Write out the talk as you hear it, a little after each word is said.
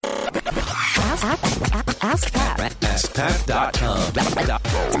AskPat. AskPat.com.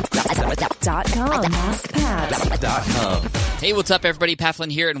 AskPat.com. Hey, what's up, everybody? Pat Flynn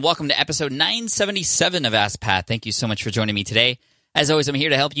here, and welcome to episode 977 of Ask Pat. Thank you so much for joining me today. As always, I'm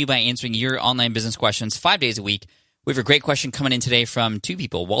here to help you by answering your online business questions 5 days a week. We have a great question coming in today from two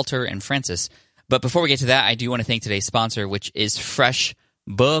people, Walter and Francis. But before we get to that, I do want to thank today's sponsor, which is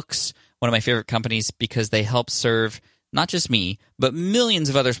FreshBooks, one of my favorite companies because they help serve not just me, but millions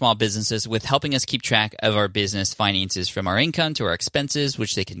of other small businesses with helping us keep track of our business finances from our income to our expenses,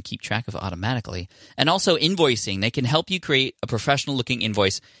 which they can keep track of automatically. And also invoicing. They can help you create a professional-looking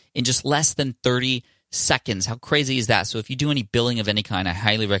invoice in just less than 30 seconds. How crazy is that? So if you do any billing of any kind, I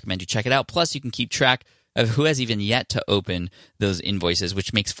highly recommend you check it out. Plus, you can keep track of who has even yet to open those invoices,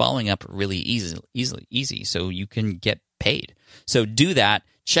 which makes following up really easy so you can get paid. So do that.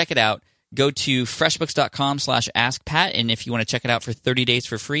 Check it out. Go to freshbooks.com/askpat, and if you want to check it out for 30 days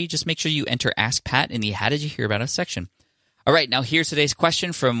for free, just make sure you enter Ask Pat in the How Did You Hear About Us section. All right, now here's today's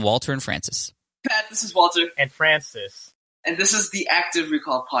question from Walter and Francis. Pat, this is Walter. And Francis. And this is the Active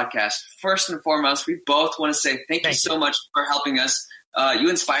Recall podcast. First and foremost, we both want to say thank you so much for helping us. You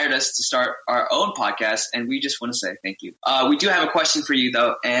inspired us to start our own podcast, and we just want to say thank you. We do have a question for you,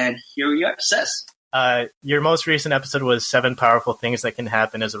 though, and here we are. It says, your most recent episode was 7 powerful things that can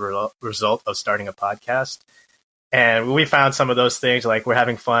happen as a result of starting a podcast. And we found some of those things, like we're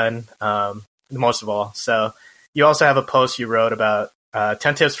having fun, most of all. So you also have a post you wrote about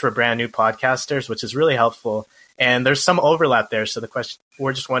 10 tips for brand new podcasters, which is really helpful. And there's some overlap there. So the question,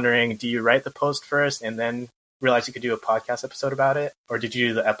 we're just wondering, do you write the post first and then realize you could do a podcast episode about it? Or did you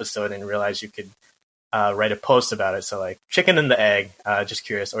do the episode and realize you could write a post about it? So like chicken and the egg, just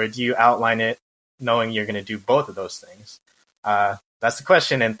curious. Or do you outline it knowing you're going to do both of those things? That's the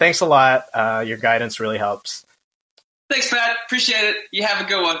question. And thanks a lot. Your guidance really helps. Thanks, Pat. Appreciate it. You have a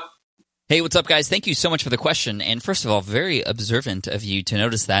good one. Hey, what's up, guys? Thank you so much for the question. And first of all, very observant of you to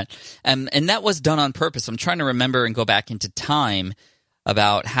notice that. And that was done on purpose. I'm trying to remember and go back into time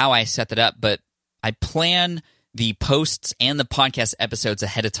about how I set that up. But I plan the posts and the podcast episodes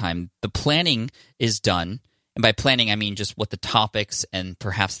ahead of time. The planning is done. And by planning, I mean just what the topics and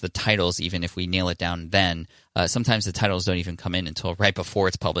perhaps the titles, even if we nail it down then. Sometimes the titles don't even come in until right before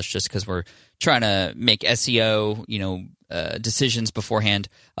it's published just because we're trying to make SEO, decisions beforehand.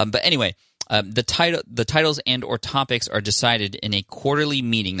 But anyway, the titles and or topics are decided in a quarterly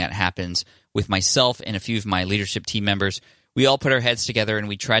meeting that happens with myself and a few of my leadership team members. We all put our heads together and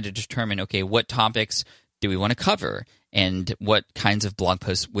we try to determine, okay, what topics do we want to cover and what kinds of blog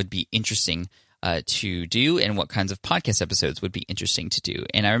posts would be interesting to do and what kinds of podcast episodes would be interesting to do.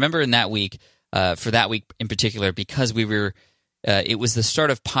 And I remember in that week, for that week in particular, because we were it was the start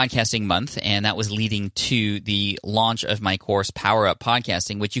of podcasting month, and that was leading to the launch of my course, Power Up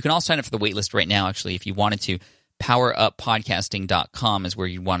Podcasting, which you can all sign up for the waitlist right now, actually, if you wanted to. PowerUpPodcasting.com is where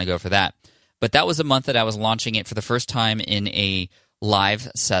you want to go for that. But that was a month that I was launching it for the first time in a live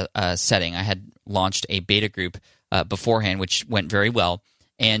setting. I had launched a beta group beforehand, which went very well.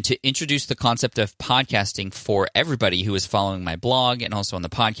 And to introduce the concept of podcasting for everybody who is following my blog and also on the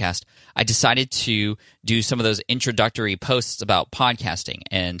podcast, I decided to do some of those introductory posts about podcasting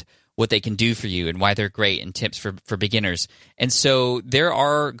and what they can do for you and why they're great and tips for beginners. And so there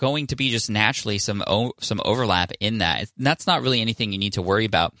are going to be just naturally some overlap in that. And that's not really anything you need to worry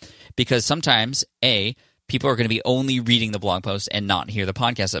about because sometimes, A, people are going to be only reading the blog post and not hear the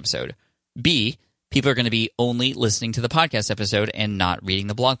podcast episode. B, people are going to be only listening to the podcast episode and not reading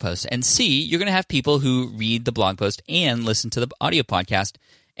the blog post. And C, you're going to have people who read the blog post and listen to the audio podcast.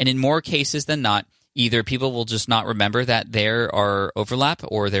 And in more cases than not, either people will just not remember that there are overlap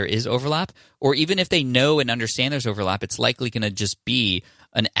or there is overlap, or even if they know and understand there's overlap, it's likely going to just be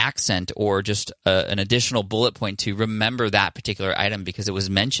an accent or just an additional bullet point to remember that particular item because it was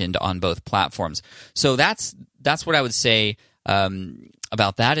mentioned on both platforms. So that's what I would say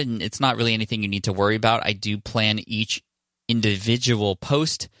about that, and it's not really anything you need to worry about. I do plan each individual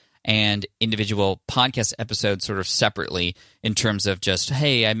post and individual podcast episode sort of separately in terms of just,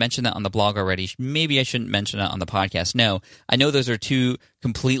 hey, I mentioned that on the blog already. Maybe I shouldn't mention that on the podcast. No, I know those are two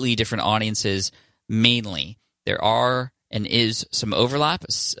completely different audiences mainly. There are and is some overlap.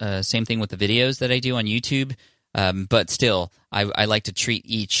 Same thing with the videos that I do on YouTube. But still, I like to treat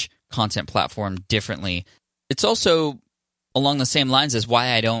each content platform differently. It's also along the same lines as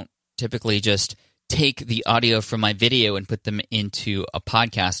why I don't typically just take the audio from my video and put them into a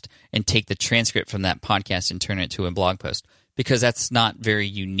podcast and take the transcript from that podcast and turn it to a blog post, because that's not very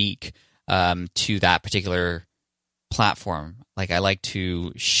unique to that particular platform. Like, I like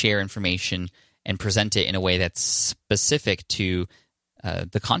to share information and present it in a way that's specific to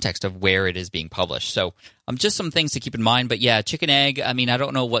the context of where it is being published. So just some things to keep in mind. But yeah, chicken egg, I mean, I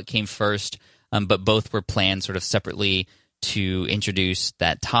don't know what came first, but both were planned sort of separately to introduce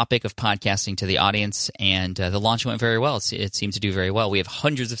that topic of podcasting to the audience, and the launch went very well. It seemed to do very well. We have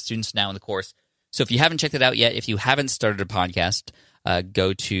hundreds of students now in the course. So if you haven't checked it out yet, if you haven't started a podcast,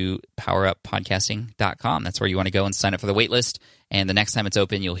 go to poweruppodcasting.com. That's where you want to go and sign up for the waitlist, and the next time it's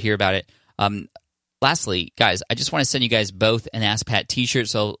open, you'll hear about it. Lastly, guys, I just want to send you guys both an Ask Pat t-shirt,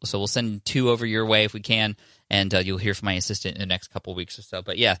 so we'll send 2 over your way if we can, and you'll hear from my assistant in the next couple of weeks or so.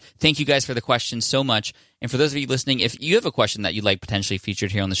 But yeah, thank you guys for the questions so much. And for those of you listening, if you have a question that you'd like potentially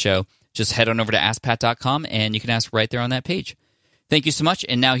featured here on the show, just head on over to AskPat.com, and you can ask right there on that page. Thank you so much.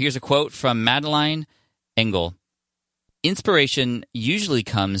 And now here's a quote from Madeline Engel. Inspiration usually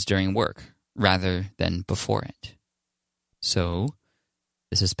comes during work rather than before it. So,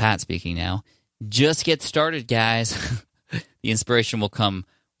 this is Pat speaking now. Just get started, guys. The inspiration will come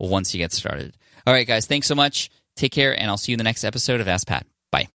once you get started. All right, guys, thanks so much. Take care, and I'll see you in the next episode of Ask Pat.